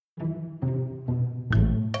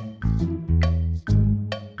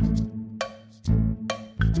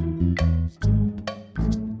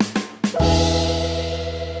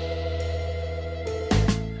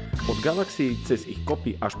galaxií cez ich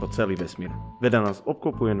kopy až po celý vesmír. Veda nás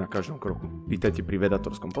obklopuje na každom kroku. Vítajte pri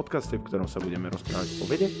vedatorskom podcaste, v ktorom sa budeme rozprávať o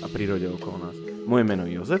vede a prírode okolo nás. Moje meno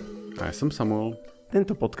je Jozef. A ja som Samuel.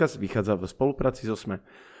 Tento podcast vychádza v spolupráci so SME.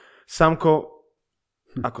 Samko,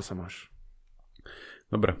 ako sa máš?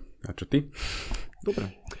 Dobre, a čo ty?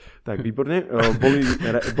 Dobre. Tak, výborne.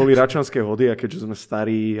 Boli račanské hody a keďže sme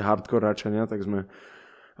starí hardcore račania, tak sme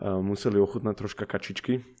museli ochutnať troška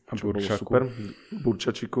kačičky. A burčaku. Super.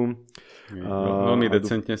 Burčačiku. Veľmi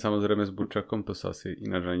decentne samozrejme s burčakom, to sa asi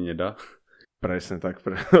ináč ani nedá. Presne tak.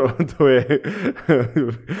 To je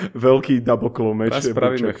veľký double claw match. Teraz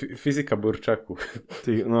spravíme fyzika burčaku.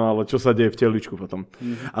 No ale čo sa deje v teličku potom.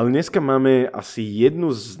 Ale dneska máme asi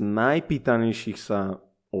jednu z najpýtanejších sa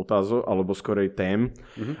otázok, alebo skorej tém,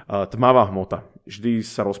 tmavá hmota. Vždy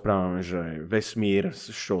sa rozprávame, že vesmír,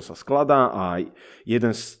 z čoho sa skladá a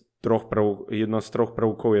jedna z troch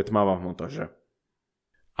prvkov je tmavá hmota, že?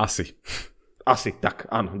 Asi, tak,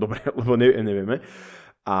 áno, dobre, lebo nevieme.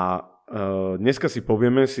 A dneska si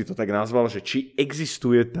povieme, si to tak nazval, že či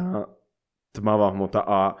existuje tá tmavá hmota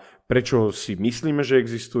a prečo si myslíme, že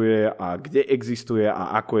existuje a kde existuje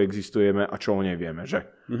a ako existujeme a čo o nej vieme, že?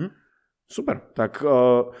 Super, tak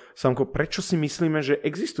Samko, prečo si myslíme, že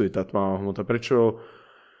existuje tá tmavá hmota? Prečo,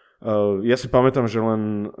 ja si pamätám,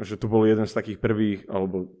 že to bol jeden z takých prvých,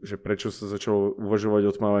 alebo že prečo sa začalo uvažovať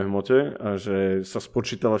o tmavej hmote a že sa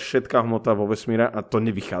spočítala všetká hmota vo vesmíre a to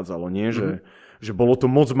nevychádzalo, nie? Že bolo to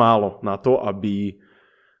moc málo na to, aby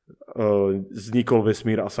vznikol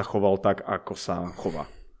vesmír a sa choval tak, ako sa chová.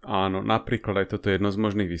 Áno, napríklad aj toto je jedno z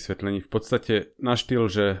možných vysvetlení. V podstate na štýl,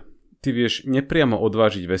 že ty vieš nepriamo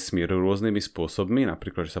odvážiť vesmír rôznymi spôsobmi,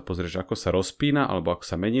 napríklad, že sa pozrieš, ako sa rozpína, alebo ako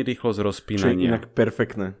sa mení rýchlosť rozpínania. Čo je inak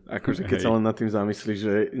perfektné. Akože keď sa len nad tým zamyslíš,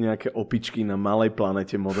 že nejaké opičky na malej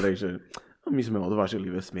planete modrej, že my sme odvážili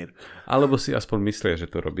vesmír. Alebo si aspoň myslia, že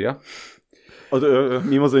to robia.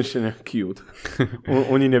 Mimozemšťania cute.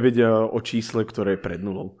 Oni nevedia o čísle, ktoré je pred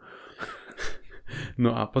nulou.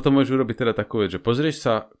 No a potom môžeš urobiť teda takú vec, že pozrieš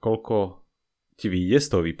sa, koľko ti vyjde z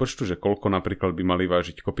toho výpočtu, že koľko napríklad by mali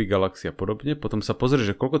vážiť kopy galaxií a podobne. Potom sa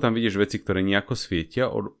pozrieš, že koľko tam vidíš veci, ktoré nejako svietia.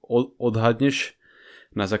 Odhadneš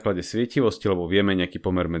na základe svietivosti, lebo vieme nejaký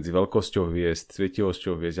pomer medzi veľkosťou hviezd,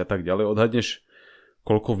 svietivosťou hviezd a tak ďalej. Odhadneš,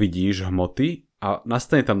 koľko vidíš hmoty a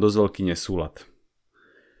nastane tam dosť veľký nesúlad.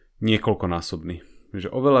 Niekoľkonásobný. Že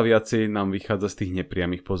oveľa viacej nám vychádza z tých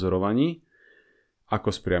nepriamých pozorovaní,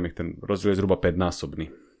 ako z priamých. Ten rozdiel je zhruba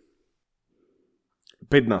 5-násobný.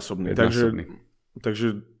 5-násobný.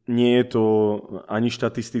 Takže nie je to ani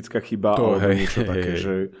štatistická chyba, alebo niečo také,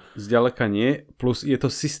 že... Zďaleka nie, plus je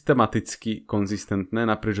to systematicky konzistentné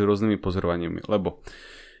naprieč rôznymi pozorovaniami, lebo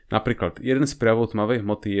napríklad jeden z prejavov tmavej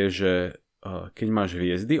hmoty je, že keď máš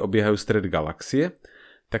hviezdy, obiehajú stred galaxie,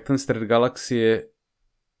 tak ten stred galaxie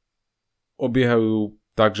obiehajú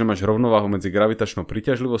tak, že máš rovnováhu medzi gravitačnou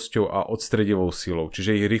príťažlivosťou a odstredivou silou.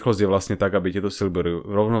 Čiže ich rýchlosť je vlastne tak, aby tieto sily boli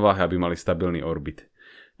v rovnováhe, aby mali stabilný orbit.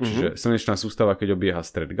 Čiže slnečná sústava, keď obieha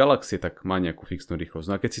stred galaxie, tak má nejakú fixnú rýchlosť.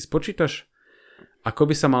 No a keď si spočítaš, ako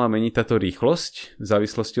by sa mala meniť táto rýchlosť v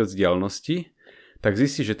závislosti od vzdialenosti, tak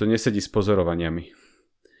zistíš, že to nesedí s pozorovaniami.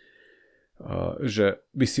 Že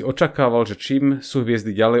by si očakával, že čím sú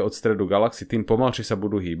hviezdy ďalej od stredu galaxie, tým pomalšie sa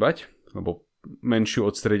budú hýbať, lebo menšiu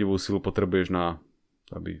odstredivú silu potrebuješ na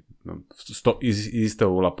aby z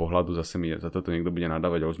istého uhla pohľadu, zase mi za toto niekto bude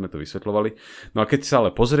nadávať, ale už sme to vysvetľovali. No a keď sa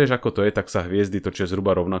ale pozrieš, ako to je, tak sa hviezdy točia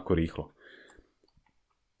zhruba rovnako rýchlo.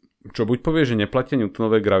 Čo buď povieš, že neplatia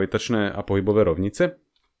Newtonové gravitačné a pohybové rovnice,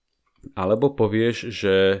 alebo povieš,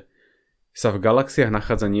 že sa v galaxiách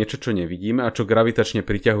nachádza niečo, čo nevidíme a čo gravitačne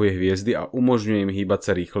priťahuje hviezdy a umožňuje im hýbať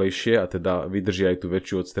sa rýchlejšie a teda vydrží aj tú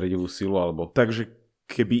väčšiu odstredivú silu, alebo... Takže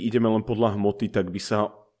keby ideme len podľa hmoty, tak by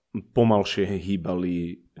sa pomalšie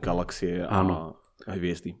hýbali galaxie a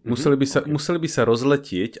hviezdy. Museli by sa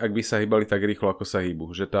rozletieť, ak by sa hýbali tak rýchlo, ako sa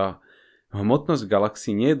hýbu. Že tá hmotnosť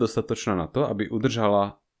galaxií nie je dostatočná na to, aby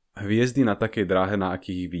udržala hviezdy na takej dráhe, na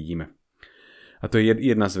akých ich vidíme. A to je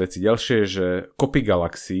jedna z vecí. Ďalšie je, že kopy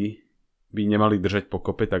galaxií by nemali držať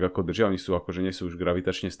pokope tak, ako držia. Oni sú akože nie sú už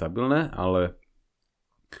gravitačne stabilné, ale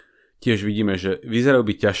tiež vidíme, že vyzerajú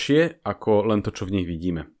byť ťažšie ako len to, čo v nich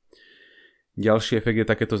vidíme. Ďalší efekt je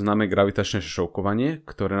takéto známe gravitačné šoukovanie,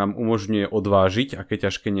 ktoré nám umožňuje odvážiť, aké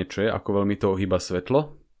ťažké niečo je, ako veľmi to ohýba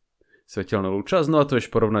svetlo, svetelné lúča. Znova to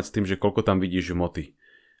vieš porovnať s tým, že koľko tam vidíš hmoty.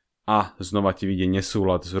 A znova ti vidie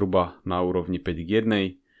nesúlad zhruba na úrovni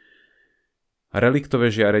 5:1.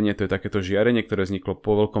 Reliktové žiarenie, to je takéto žiarenie, ktoré vzniklo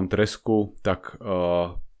po veľkom tresku, tak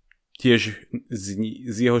tiež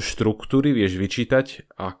z jeho štruktúry vieš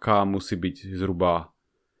vyčítať, aká musí byť zhruba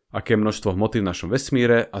aké množstvo hmoty v našom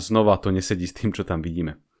vesmíre a znova to nesedí s tým, čo tam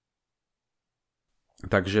vidíme.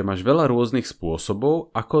 Takže máš veľa rôznych spôsobov,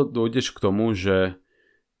 ako dojdeš k tomu, že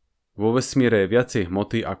vo vesmíre je viacej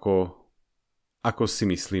hmoty, ako si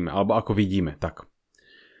myslíme, alebo ako vidíme. Tak.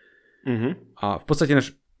 A v podstate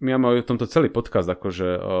my máme o tomto celý podcast,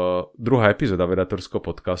 akože druhá epizóda vedátorského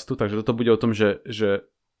podcastu, takže toto bude o tom, že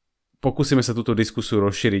pokúsime sa túto diskusiu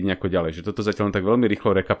rozšíriť nejako ďalej. Že toto zatiaľ tak veľmi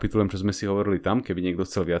rýchlo rekapitulujem, čo sme si hovorili tam, keby niekto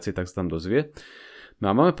chcel viacej, tak sa tam dozvie. No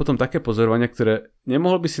a máme potom také pozorovania, ktoré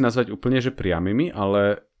nemohol by si nazvať úplne že priamými,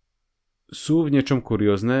 ale sú v niečom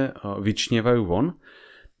kuriózne, vyčnievajú von.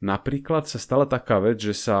 Napríklad sa stala taká vec,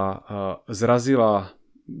 že sa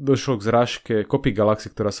došlo k zrážke kopy galaxie,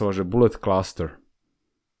 ktorá sa volá že Bullet Cluster.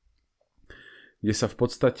 Kde sa v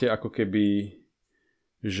podstate ako keby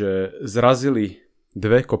že zrazili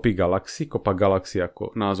dve kopy galaxií, kopa galaxií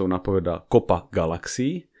ako názov napovedá kopa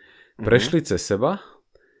galaxií, prešli cez seba.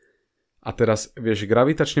 A teraz vieš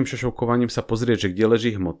gravitačným šošovkovaním sa pozrieť, že kde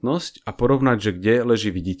leží hmotnosť a porovnať, že kde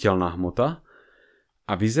leží viditeľná hmota.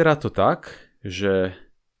 A vyzerá to tak, že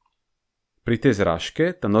pri tej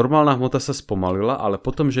zrážke tá normálna hmota sa spomalila, ale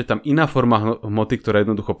potom, že je tam iná forma hmoty, ktorá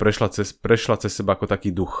jednoducho prešla cez seba ako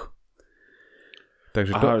taký duch.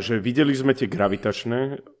 Takže že videli sme tie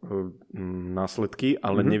gravitačné následky,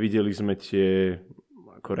 ale nevideli sme tie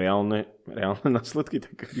ako reálne následky.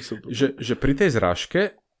 Tak by som že pri tej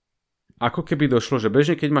zrážke ako keby došlo, že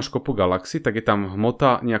bežne keď máš kopu galaxií, tak je tam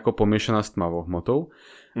hmota nejako pomiešaná s tmavou hmotou,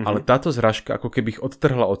 ale táto zrážka ako keby ich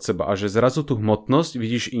odtrhla od seba a že zrazu tú hmotnosť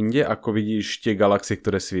vidíš inde, ako vidíš tie galaxie,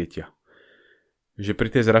 ktoré svietia. Že pri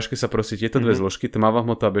tej zrážke sa proste tieto dve zložky, tmavá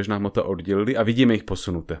hmota a bežná hmota oddelili a vidíme ich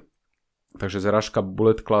posunuté. Takže zrážka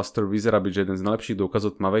Bullet Cluster vyzerá byť jeden z najlepších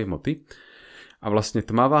dôkazov tmavej hmoty. A vlastne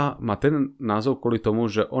tmavá má ten názov kvôli tomu,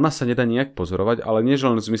 že ona sa nedá nejak pozorovať, ale nie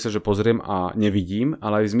len v zmysle, že pozriem a nevidím,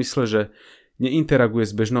 ale aj v zmysle, že neinteraguje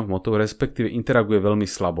s bežnou hmotou, respektíve interaguje veľmi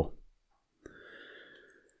slabo.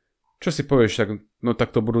 Čo si povieš, tak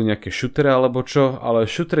to budú nejaké šutere alebo čo, ale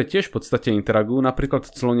šutere tiež v podstate interagujú, napríklad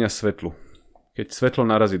clonia svetlu. Keď svetlo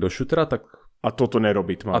narazí do šutera, tak... A toto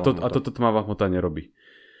nerobí tmavá hmota. A toto tmavá hmota nerobí.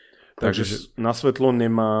 Takže na svetlo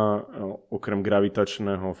nemá okrem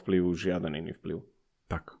gravitačného vplyvu žiaden iný vplyv.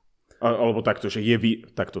 Tak. Alebo takto, že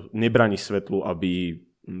takto nebráni svetlu, aby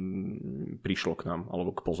prišlo k nám,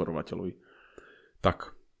 alebo k pozorovateľovi.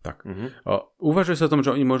 Tak. Uvažuje sa o tom,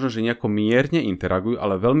 že oni možno, že nejako mierne interagujú,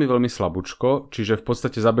 ale veľmi, veľmi slabúčko, čiže v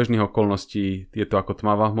podstate za bežných okolností je to ako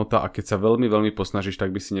tmavá hmota a keď sa veľmi, veľmi posnažíš, tak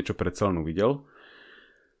by si niečo predsa len uvidel.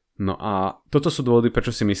 No a toto sú dôvody, prečo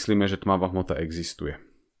si myslíme, že tmavá hmota existuje.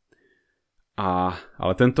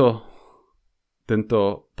 Ale tento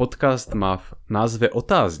podcast má v názve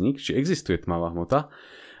otáznik, či existuje tmavá hmota.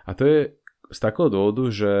 A to je z takého dôvodu,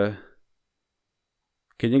 že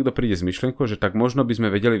keď niekto príde s myšlienkou, že tak možno by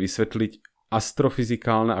sme vedeli vysvetliť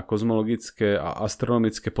astrofyzikálne a kozmologické a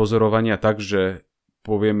astronomické pozorovania tak, že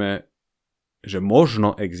povieme, že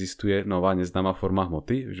možno existuje nová neznáma forma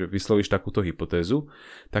hmoty, že vyslovíš takúto hypotézu,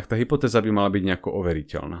 tak tá hypotéza by mala byť nejako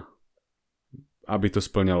overiteľná. Aby to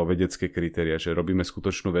spĺňalo vedecké kritéria, že robíme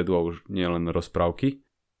skutočnú vedu a už nie len rozprávky.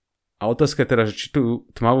 A otázka je teda, že či tú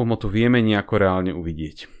tmavú hmotu vieme nejako reálne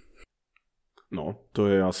uvidieť. No, to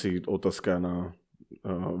je asi otázka na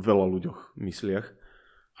veľa ľuďoch mysliach.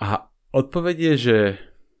 A odpoveď je, že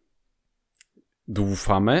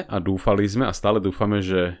dúfame a dúfali sme a stále dúfame,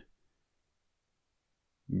 že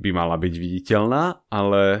by mala byť viditeľná,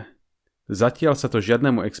 ale zatiaľ sa to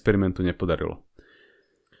žiadnemu experimentu nepodarilo.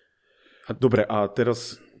 Dobre, a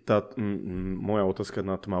teraz moja otázka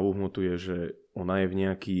na tmavú hmotu je, že ona je v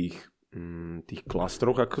nejakých tých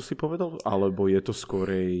klastroch, ako si povedal? Alebo je to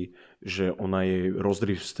skorej, že ona je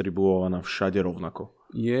rozdistribuovaná všade rovnako?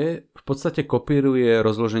 V podstate kopíruje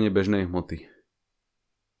rozloženie bežnej hmoty.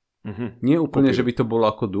 Nie úplne, že by to bolo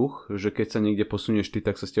ako duch, že keď sa niekde posunieš ty,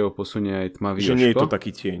 tak sa s tebou posunie aj tmavý jožko. Že nie je to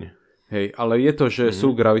taký tieň. Hej, ale je to, že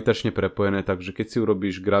sú gravitačne prepojené, takže keď si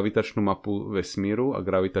urobíš gravitačnú mapu vesmíru a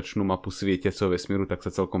gravitačnú mapu svietiaceho vesmíru, tak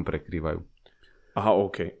sa celkom prekrývajú. Aha,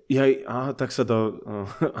 OK. Tak sa dá...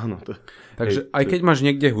 áno. Takže aj keď máš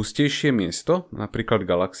niekde hustejšie miesto, napríklad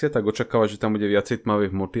galaxia, tak očakávaš, že tam bude viacej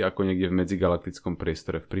tmavej hmoty ako niekde v medzigalaktickom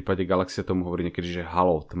priestore. V prípade galaxie tomu hovorí niekedy, že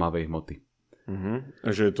halo tmavej hmoty.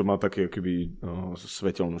 Že to má také akoby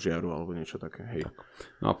svetelnú žiaru alebo niečo také. Hej. Tak.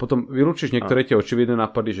 No a potom vylúčiš niektoré tie očividné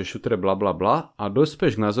nápady, že šutre bla bla bla a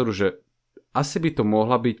dospieš k názoru, že asi by to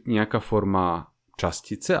mohla byť nejaká forma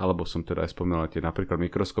častice, alebo som teda aj spomínal tie napríklad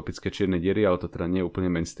mikroskopické čierne diery, ale to teda nie je úplne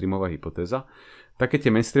mainstreamová hypotéza. Také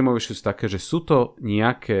tie mainstreamové sú také, že sú to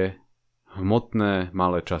nejaké hmotné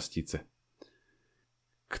malé častice,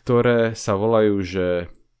 ktoré sa volajú, že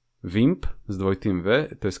WIMP s dvojitým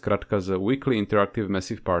V, to je skratka z Weakly Interactive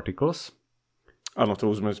Massive Particles. Áno,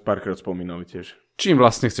 to už sme párkrát spomínali tiež. Čím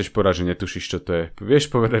vlastne chceš povedať, že netušíš, čo to je?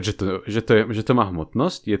 Vieš povedať, že to má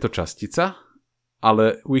hmotnosť, je to častica,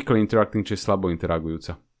 ale weakly interacting, čiže slabo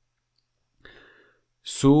interagujúca.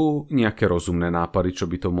 Sú nejaké rozumné nápady, čo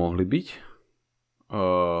by to mohli byť?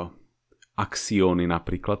 Axióny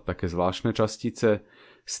napríklad, také zvláštne častice,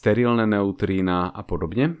 sterilné neutrína a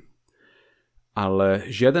podobne. Ale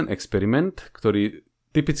žiaden experiment, ktorý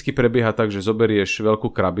typicky prebieha tak, že zoberieš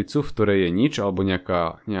veľkú krabicu, v ktorej je nič, alebo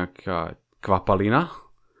nejaká kvapalina,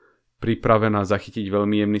 pripravená zachytiť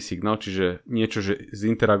veľmi jemný signál, čiže niečo, že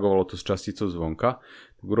zinteragovalo to s časticou zvonka,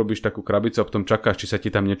 tak urobíš takú krabicu a potom čakáš, či sa ti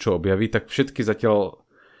tam niečo objaví, tak všetky zatiaľ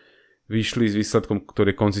vyšli s výsledkom,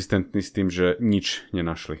 ktorý je konzistentný s tým, že nič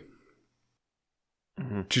nenašli.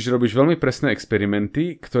 Čiže robíš veľmi presné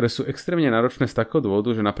experimenty, ktoré sú extrémne náročné z takého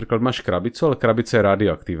dôvodu, že napríklad máš krabicu, ale krabica je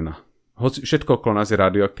radioaktívna. Hoci všetko okolo nás je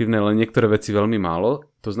radioaktívne, ale niektoré veci veľmi málo.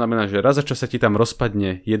 To znamená, že raz za čas sa ti tam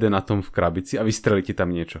rozpadne jeden atóm v krabici a vystrelí ti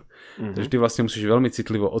tam niečo. Takže ty vlastne musíš veľmi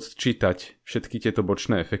citlivo odčítať všetky tieto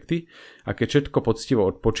bočné efekty a keď všetko poctivo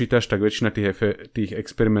odpočítaš, tak väčšina tých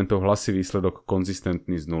experimentov hlasí výsledok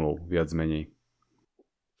konzistentný s nulou, viac menej.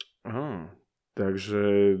 Takže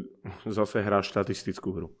zase hráš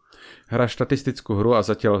štatistickú hru. Hráš štatistickú hru a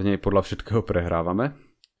zatiaľ v nej podľa všetkého prehrávame.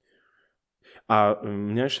 A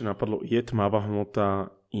mňa ešte napadlo, je tmavá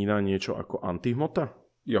hmota iná niečo ako antihmota?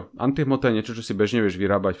 Jo, antihmota je niečo, čo si bežne vieš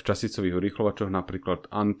vyrábať v časticových urýchlovačoch, napríklad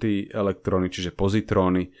antielektróny, čiže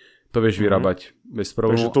pozitróny. To vieš vyrábať bez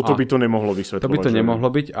problémov. Takže toto by to nemohlo vysvetľovať. To by to nemohlo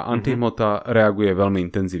byť a antihmota reaguje veľmi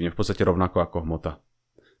intenzívne, v podstate rovnako ako hmota.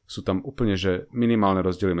 Sú tam úplne že minimálne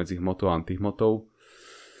rozdiely medzi hmotou a antihmotou.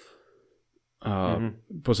 A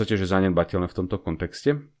v podstate, že zanedbateľné v tomto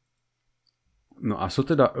kontexte. No a sú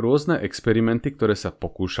teda rôzne experimenty, ktoré sa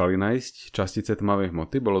pokúšali nájsť častice tmavej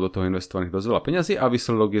hmoty. Bolo do toho investovaných dosť veľa peňazí a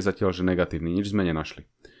výsledok je zatiaľ, že negatívny. Nič sme nenašli.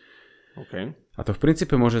 Okay. A to v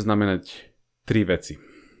princípe môže znamenať 3 veci.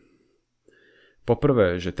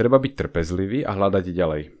 Poprvé, že treba byť trpezlivý a hľadať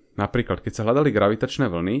ďalej. Napríklad, keď sa hľadali gravitačné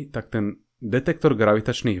vlny, tak ten detektor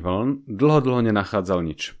gravitačných vln dlho nenachádzal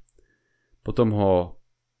nič. Potom ho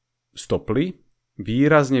stopli,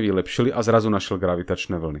 výrazne vylepšili a zrazu našiel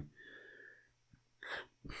gravitačné vlny.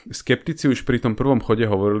 Skeptici už pri tom prvom chode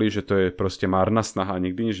hovorili, že to je proste márna snaha a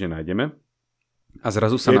nikdy nič nenájdeme. A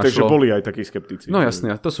zrazu sa našlo... Takže boli aj takí skeptici. No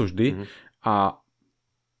jasne, to sú vždy. A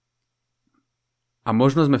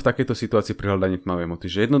možno sme v takejto situácii pri hľadaní tmavej hmoty,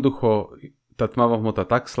 že jednoducho tá tmavá hmota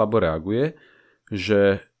tak slabo reaguje,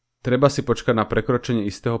 že treba si počkať na prekročenie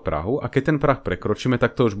istého prahu a keď ten prah prekročíme,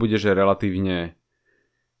 tak to už bude, že relatívne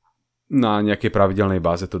na nejakej pravidelnej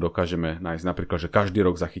báze to dokážeme nájsť. Napríklad, že každý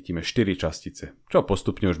rok zachytíme 4 častice, čo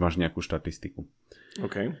postupne už máš nejakú štatistiku.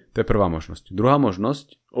 Okay. To je prvá možnosť. Druhá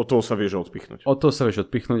možnosť... Od toho sa vieš odpichnúť. Od toho sa vieš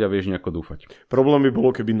odpichnúť a vieš nejako dúfať. Problém by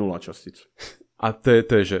bolo, keby 0 častic. A to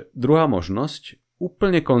je, že druhá možnosť,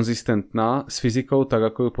 úplne konzistentná s fyzikou, tak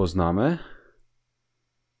ako ju poznáme.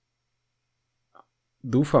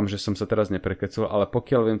 Dúfam, že som sa teraz neprekecol, ale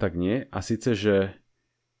pokiaľ viem, tak nie. A síce, že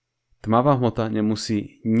tmavá hmota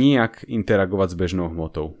nemusí nijak interagovať s bežnou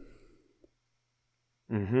hmotou.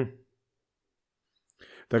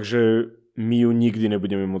 Takže my ju nikdy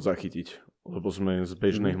nebudeme môcť zachytiť, lebo sme z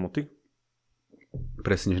bežnej hmoty?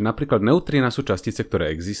 Presne, že napríklad neutrína sú častice, ktoré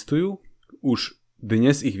existujú. Už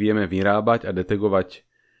dnes ich vieme vyrábať a detegovať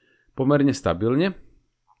pomerne stabilne.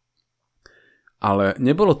 Ale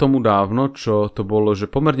nebolo tomu dávno, čo to bolo, že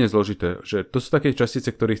pomerne zložité. Že to sú také častice,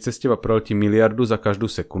 ktorých cez teba preletí miliardu za každú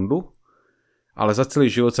sekundu, ale za celý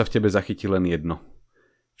život sa v tebe zachytí len jedno.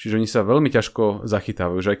 Čiže oni sa veľmi ťažko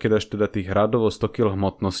zachytávajú, že aj keď dáš teda tých rádovo 100 kg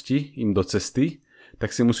hmotnosti im do cesty, tak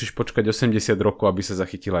si musíš počkať 80 rokov, aby sa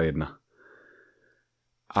zachytila jedna.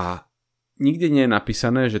 A nikde nie je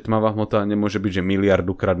napísané, že tmavá hmota nemôže byť že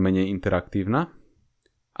miliardukrát menej interaktívna,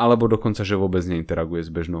 alebo dokonca, že vôbec neinteraguje s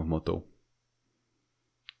bežnou hmotou.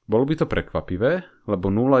 Bolo by to prekvapivé,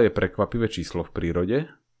 lebo 0 je prekvapivé číslo v prírode.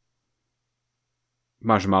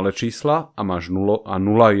 Máš malé čísla a máš 0 a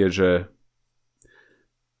 0 je, že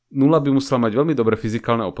 0 by musela mať veľmi dobré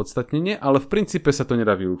fyzikálne opodstatnenie, ale v princípe sa to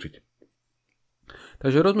nedá vylúčiť.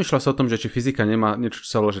 Takže rozmýšľa sa o tom, že či fyzika nemá niečo,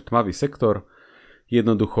 čo sa volá, že tmavý sektor,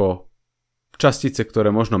 jednoducho častice,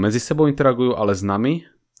 ktoré možno medzi sebou interagujú, ale s nami,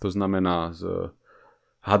 to znamená s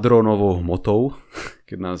hadrónovou hmotou,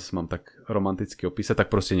 keď nás mám tak romanticky opísať,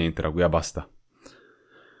 tak proste neinteraguje a basta.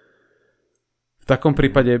 V takom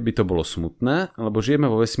prípade by to bolo smutné, lebo žijeme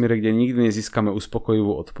vo vesmíre, kde nikdy nezískame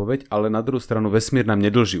uspokojivú odpoveď, ale na druhú stranu vesmír nám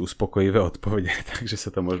nedlží uspokojivé odpovede, takže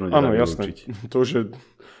sa to možno nedá vylúčiť. Jasné. To, že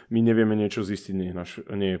my nevieme niečo zistiť,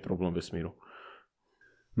 nie je problém vesmíru.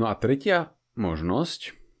 No a tretia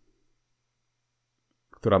možnosť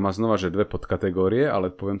ktorá má znova že dve podkategórie,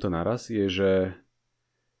 ale poviem to naraz, je, že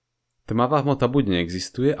tmavá hmota buď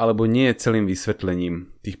neexistuje, alebo nie je celým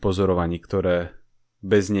vysvetlením tých pozorovaní, ktoré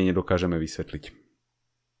bez nej nedokážeme vysvetliť.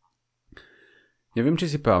 Neviem,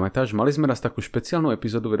 či si pamätáš, mali sme raz takú špeciálnu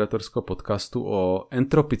epizódu vedatorského podcastu o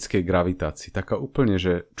entropickej gravitácii. Taká úplne,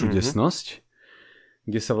 že čudesnosť,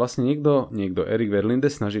 kde sa vlastne niekto Erik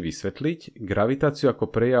Verlinde snaží vysvetliť gravitáciu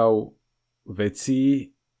ako prejav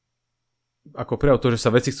vecí, ako prejav to, že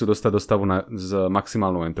sa veci chcú dostať do stavu s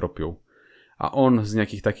maximálnou entropiou. A on z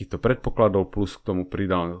nejakých takýchto predpokladov plus k tomu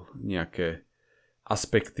pridal nejaké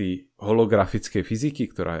aspekty holografickej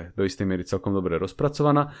fyziky, ktorá je do istej miery celkom dobre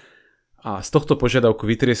rozpracovaná. A z tohto požiadavku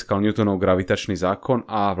vytrieskal Newtonov gravitačný zákon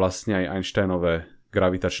a vlastne aj Einsteinové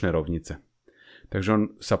gravitačné rovnice. Takže on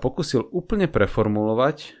sa pokusil úplne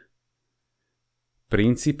preformulovať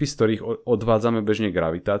princípy, z ktorých odvádzame bežne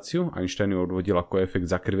gravitáciu. Einstein ju odvodil ako efekt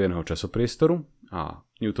zakrivieného časopriestoru a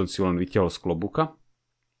Newton si len vytiahol z klobúka.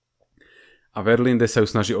 A Verlinde sa ju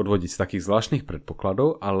snaží odvodiť z takých zvláštnych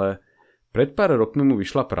predpokladov, ale pred pár rokmi mu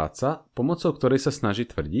vyšla práca, pomocou ktorej sa snaží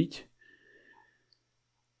tvrdiť,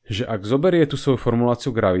 že ak zoberie tú svoju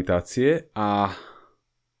formuláciu gravitácie a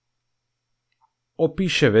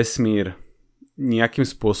opíše vesmír nejakým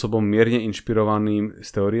spôsobom mierne inšpirovaným z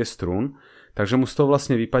teórie strún, takže mu z toho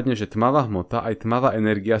vlastne vypadne, že tmavá hmota aj tmavá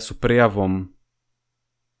energia sú prejavom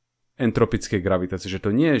entropickej gravitácie, že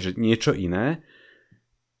to nie je že niečo iné,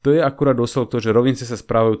 to je akurát dôsledok toho, že rovnice sa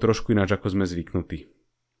správajú trošku ináč, ako sme zvyknutí.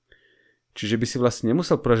 Čiže by si vlastne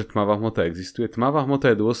nemusel povedať, že tmavá hmota existuje. Tmavá hmota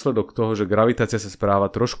je dôsledok toho, že gravitácia sa správa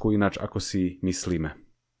trošku ináč, ako si myslíme.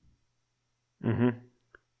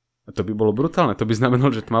 A to by bolo brutálne. To by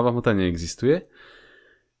znamenalo, že tmavá hmota neexistuje,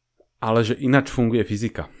 ale že ináč funguje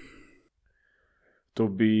fyzika. To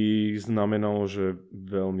by znamenalo, že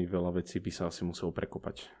veľmi veľa vecí by sa asi muselo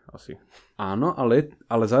prekopať. Asi. Áno, ale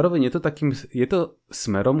zároveň je to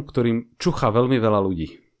smerom, ktorým čuchá veľmi veľa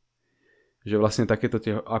ľudí. Že vlastne takéto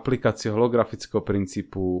tie aplikácie holografického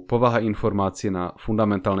princípu, povaha informácie na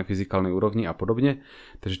fundamentálnej fyzikálnej úrovni a podobne.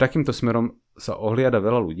 Takže takýmto smerom sa ohliada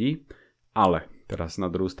veľa ľudí, ale teraz na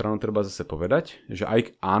druhú stranu treba zase povedať, že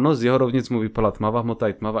aj áno, z jeho rovnic mu vypadla tmavá hmota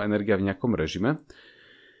aj tmavá energia v nejakom režime.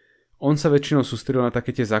 On sa väčšinou sústredil na také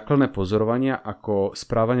tie základné pozorovania ako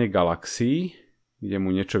správanie galaxií, kde mu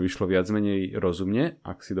niečo vyšlo viac menej rozumne,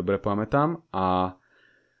 ak si dobre pamätám, a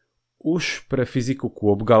už pre fyziku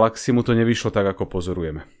kôp galaxií mu to nevyšlo tak, ako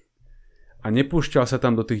pozorujeme. A nepúšťal sa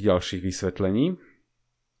tam do tých ďalších vysvetlení.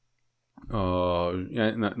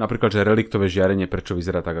 Napríklad, že reliktové žiarenie prečo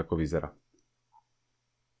vyzerá tak, ako vyzerá.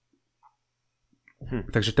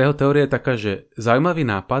 Takže tá jeho teória je taká, že zaujímavý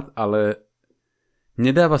nápad, ale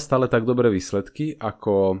nedáva stále tak dobré výsledky,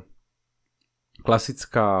 ako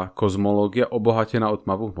klasická kozmológia obohatená o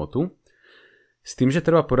tmavú hmotu. S tým, že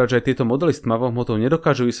treba povedať, že aj tieto modely s tmavou hmotou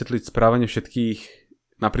nedokážu vysvetliť správanie všetkých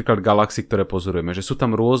napríklad galaxií, ktoré pozorujeme. Že sú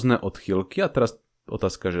tam rôzne odchýlky a teraz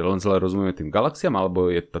otázka, že len zle rozumieme tým galaxiám, alebo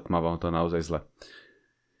je tá tmavá hmota naozaj zle.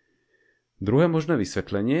 Druhé možné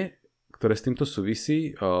vysvetlenie, ktoré s týmto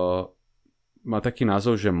súvisí, má taký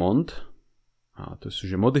názov, že MOND, a to sú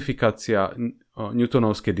že modifikácia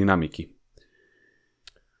newtonovskej dynamiky.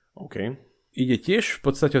 OK. Ide tiež v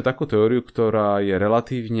podstate o takú teóriu, ktorá je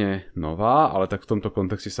relatívne nová, ale tak v tomto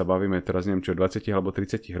kontexte sa bavíme teraz neviem či o 20 alebo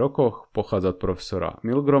 30 rokoch, pochádza od profesora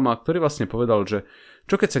Milgroma, ktorý vlastne povedal, že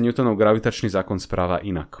čo keď sa Newtonov gravitačný zákon správa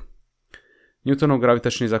inak. Newtonov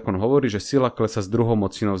gravitačný zákon hovorí, že sila klesá s druhou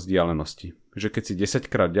mocinou vzdialenosti. Že keď si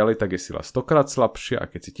 10 krát ďalej, tak je sila 100 krát slabšia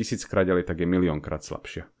a keď si 1000 krát ďalej, tak je 1 000 000 krát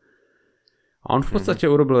slabšia. A on v podstate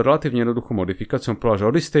urobil relatívne jednoduchú modifikáciu, on povedal, že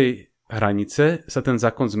od istej hranice sa ten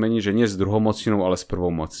zákon zmení, že nie s druhou mocninou, ale s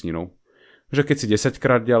prvou mocninou. Že keď si 10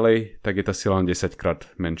 krát ďalej, tak je tá sila len 10 krát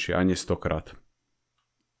menšia a nie 100 krát.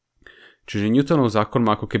 Čiže Newtonov zákon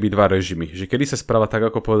má ako keby dva režimy. Že kedy sa správa tak,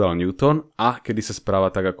 ako povedal Newton a kedy sa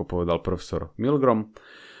správa tak, ako povedal profesor Milgrom.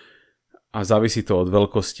 A závisí to od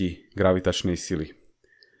veľkosti gravitačnej sily.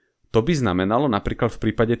 To by znamenalo napríklad v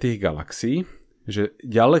prípade tých galaxií, že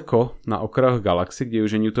ďaleko na okrajoch galaxií, kde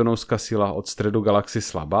už je newtonovská sila od stredu galaxie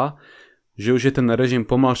slabá, že už je ten režim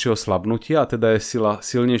pomalšieho slabnutia a teda je sila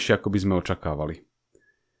silnejšia, ako by sme očakávali.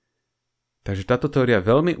 Takže táto teória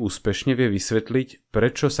veľmi úspešne vie vysvetliť,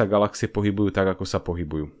 prečo sa galaxie pohybujú tak, ako sa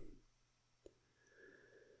pohybujú.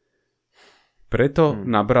 Preto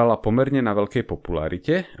nabrala pomerne na veľkej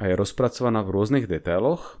popularite a je rozpracovaná v rôznych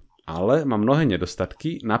detailoch, ale má mnohé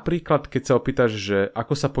nedostatky. Napríklad, keď sa opýtaš, že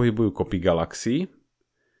ako sa pohybujú kopy galaxií,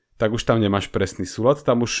 tak už tam nemáš presný súlad,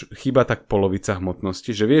 tam už chýba tak polovica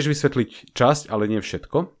hmotnosti, že vieš vysvetliť časť, ale nie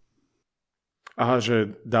všetko. Aha,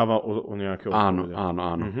 že dáva o nejaké odpovede.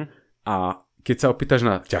 Áno. A keď sa opýtaš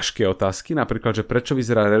na ťažké otázky, napríklad, že prečo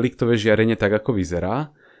vyzerá reliktové žiarenie tak, ako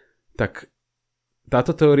vyzerá, tak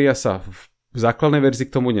táto teória sa v základnej verzii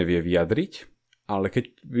k tomu nevie vyjadriť, ale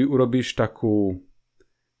keď urobíš takú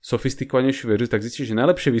sofistikovanejšiu verziu, tak zistíš, že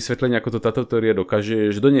najlepšie vysvetlenie, ako to táto teória dokáže,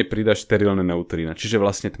 je, že do nej pridáš sterilné neutrína, čiže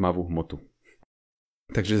vlastne tmavú hmotu.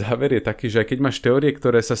 Takže záver je taký, že aj keď máš teórie,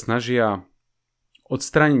 ktoré sa snažia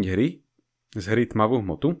odstrániť z hry tmavú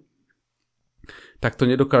hmotu, tak to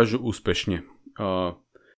nedokážu úspešne.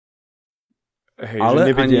 Ale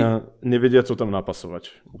nevedia to tam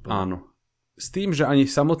napasovať. Úplne. Áno. S tým, že ani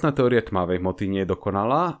samotná teória tmavej hmoty nie je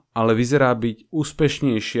dokonalá, ale vyzerá byť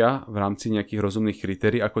úspešnejšia v rámci nejakých rozumných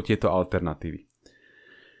kritérií ako tieto alternatívy.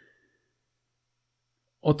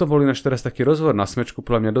 O tom boli náš teraz taký rozhovor na Smečku,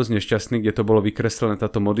 podľa mňa dosť nešťastný, kde to bolo vykreslené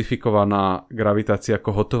táto modifikovaná gravitácia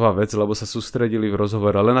ako hotová vec, lebo sa sústredili v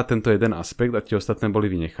rozhovore len na tento jeden aspekt a tie ostatné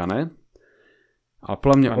boli vynechané. A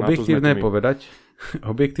podľa mňa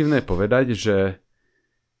objektívne je povedať, že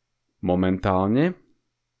momentálne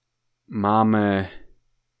máme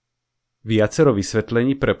viacero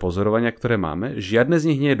vysvetlení pre pozorovania, ktoré máme. Žiadne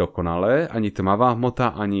z nich nie je dokonalé, ani tmavá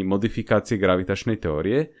hmota, ani modifikácie gravitačnej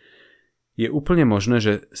teórie. Je úplne možné,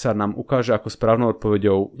 že sa nám ukáže ako správnou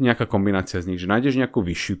odpoveďou nejaká kombinácia z nich, že nájdeš nejakú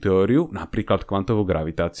vyššiu teóriu, napríklad kvantovú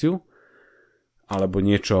gravitáciu, alebo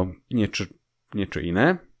niečo iné,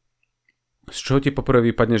 z čoho ti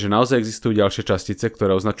poprvé vypadne, že naozaj existujú ďalšie častice,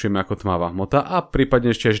 ktoré označujeme ako tmavá hmota a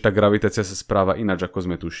prípadne ešte, že tá gravitácia sa správa ináč, ako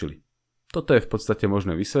sme tušili. Toto je v podstate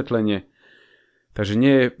možné vysvetlenie. Takže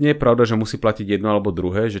nie je pravda, že musí platiť jedno alebo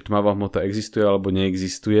druhé, že tmavá hmota existuje alebo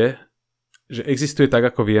neexistuje. Že existuje tak,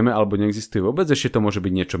 ako vieme, alebo neexistuje vôbec, ešte to môže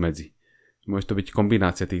byť niečo medzi. Môže to byť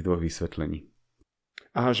kombinácia tých dvoch vysvetlení.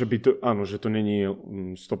 Aha, že to není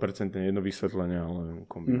 100% jedno vysvetlenie, ale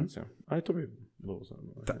kombinácia. Aj to by bolo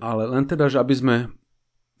zaujímavé. Ale len teda, že aby sme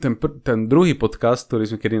ten druhý podcast,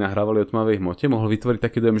 ktorý sme kedy nahrávali o tmavej hmote, mohol vytvoriť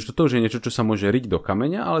taký dojem, že toto už je niečo, čo sa môže riť do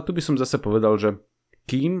kameňa, ale tu by som zase povedal, že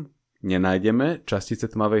kým nenájdeme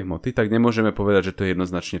častice tmavej hmoty, tak nemôžeme povedať, že to je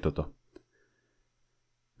jednoznačne toto.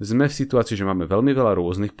 Sme v situácii, že máme veľmi veľa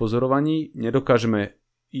rôznych pozorovaní, nedokážeme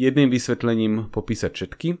jedným vysvetlením popísať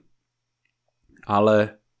všetky,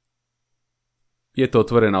 ale je to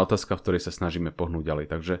otvorená otázka, v ktorej sa snažíme pohnúť ďalej.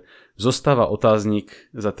 Takže zostáva otáznik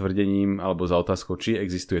za tvrdením alebo za otázkou, či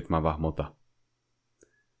existuje tmavá hmota.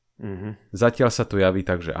 Zatiaľ sa to javí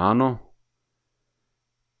tak, že áno,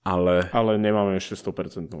 ale nemáme ešte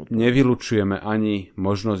 100% odpoveď. Nevylučujeme ani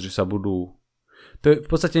možnosť, že sa budú... To je v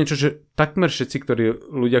podstate niečo, že takmer všetci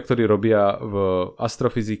ľudia, ktorí robia v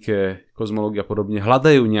astrofyzike, kozmológii a podobne,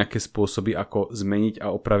 hľadajú nejaké spôsoby, ako zmeniť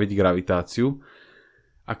a opraviť gravitáciu.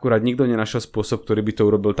 Akurát nikto nenašiel spôsob, ktorý by to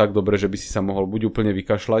urobil tak dobre, že by si sa mohol buď úplne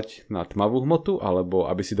vykašľať na tmavú hmotu, alebo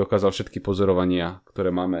aby si dokázal všetky pozorovania,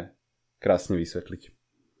 ktoré máme, krásne vysvetliť.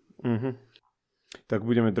 Tak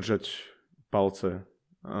budeme držať palce.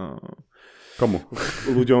 Komu?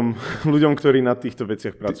 Ľuďom, ktorí na týchto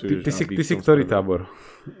veciach pracujú. Ty si ktorý tábor?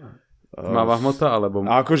 Tmavá hmota, alebo...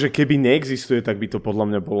 A akože keby neexistuje, tak by to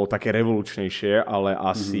podľa mňa bolo také revolučnejšie, ale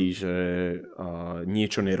asi, že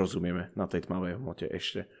niečo nerozumieme na tej tmavej hmote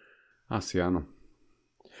ešte. Asi áno.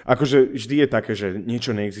 Akože vždy je také, že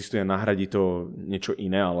niečo neexistuje a nahradí to niečo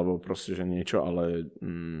iné, alebo proste, že niečo, ale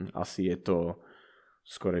asi je to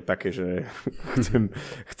skôr také, že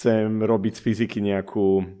chcem robiť z fyziky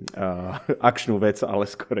nejakú akčnú vec, ale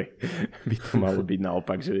skôr by to malo byť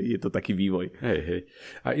naopak, že je to taký vývoj. Hej.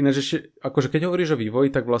 A ináč ešte, akože keď hovoríš o vývoji,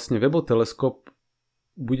 tak vlastne Webbov teleskop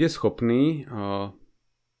bude schopný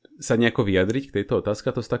sa nejako vyjadriť k tejto otázke,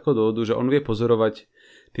 to z takého dôvodu, že on vie pozorovať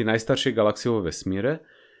tie najstaršie galaxie vo vesmíre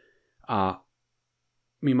a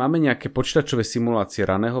my máme nejaké počítačové simulácie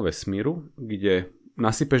raného vesmíru, kde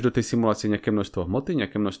nasypeš do tej simulácie nejaké množstvo hmoty,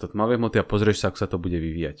 nejaké množstvo tmavej hmoty a pozrieš sa, ako sa to bude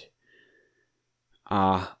vyvíjať.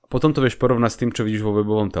 A potom to vieš porovnať s tým, čo vidíš vo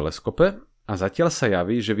Webbovom teleskope a zatiaľ sa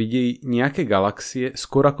javí, že vidí nejaké galaxie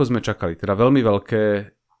skôr ako sme čakali, teda veľmi veľké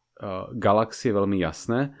galaxie, veľmi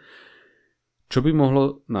jasné, čo by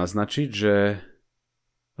mohlo naznačiť, že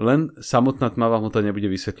len samotná tmavá hmota nebude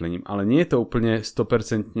vysvetlením, ale nie je to úplne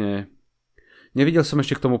 100%. Nevidel som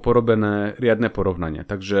ešte k tomu porobené riadne porovnania,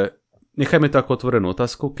 takže nechajme to ako otvorenú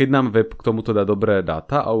otázku. Keď nám web k tomuto dá dobré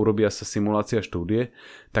dáta a urobia sa simulácia štúdie,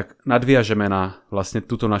 tak nadviažeme na vlastne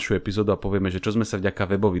túto našu epizódu a povieme, že čo sme sa vďaka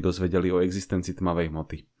webovi dozvedeli o existencii tmavej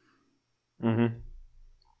hmoty.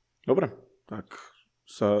 Dobre,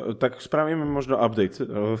 tak spravíme možno update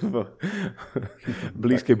v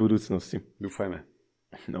blízkej budúcnosti. Dúfajme.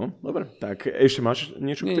 No, dobre. Tak ešte máš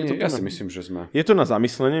niečo k tejto téme? Ja si myslím, že sme. Je to na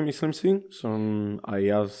zamyslenie, myslím si.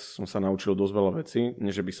 Ja som sa naučil dosť veľa vecí.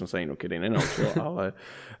 Nie, že by som sa inokedy nenaučil, ale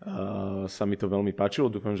sa mi to veľmi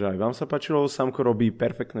páčilo. Dúfam, že aj vám sa páčilo. Samko robí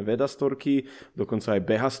perfektné vedastorky, dokonca aj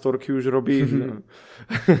behastorky už robí,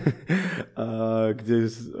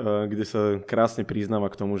 kde sa krásne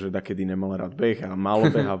priznáva k tomu, že dakedy nemal rád beh a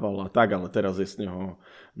málo behával a tak, ale teraz je z neho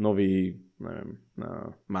nový, neviem,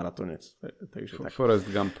 maratonec. Takže tak. Forrest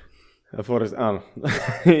Gump. Forrest, áno.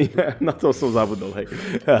 Na to som zabudol, hej.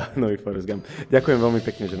 Nový Forrest Gump. Ďakujem veľmi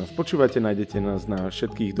pekne, že nás počúvate. Nájdete nás na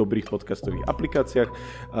všetkých dobrých podcastových aplikáciách.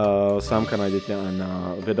 Sámka nájdete aj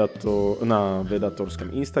na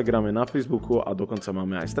vedatorskom Instagrame, na Facebooku a dokonca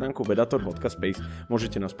máme aj stránku vedator.space.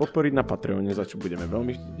 Môžete nás podporiť na Patreone, za čo budeme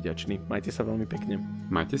veľmi vďační. Majte sa veľmi pekne.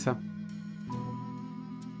 Majte sa.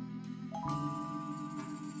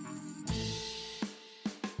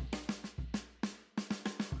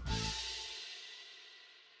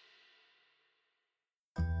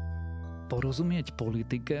 Porozumieť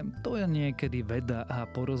politike, to je niekedy veda a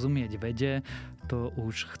porozumieť vede, to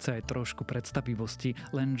už chce aj trošku predstavivosti,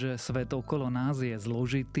 lenže svet okolo nás je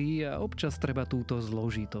zložitý a občas treba túto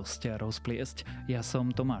zložitosť rozpliesť. Ja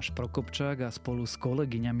som Tomáš Prokopčák a spolu s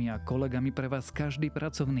kolegyňami a kolegami pre vás každý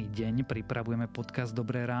pracovný deň pripravujeme podcast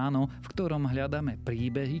Dobré ráno, v ktorom hľadáme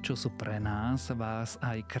príbehy, čo sú pre nás, vás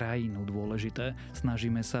aj krajinu dôležité.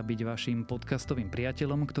 Snažíme sa byť vašim podcastovým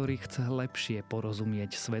priateľom, ktorý chce lepšie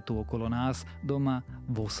porozumieť svetu okolo nás, doma,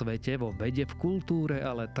 vo svete, vo vede, v kultúre,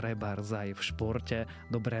 ale trebárs aj v športe.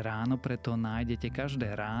 Dobré ráno preto nájdete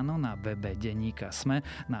každé ráno na webe denníka SME,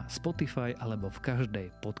 na Spotify alebo v každej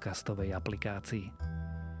podcastovej aplikácii.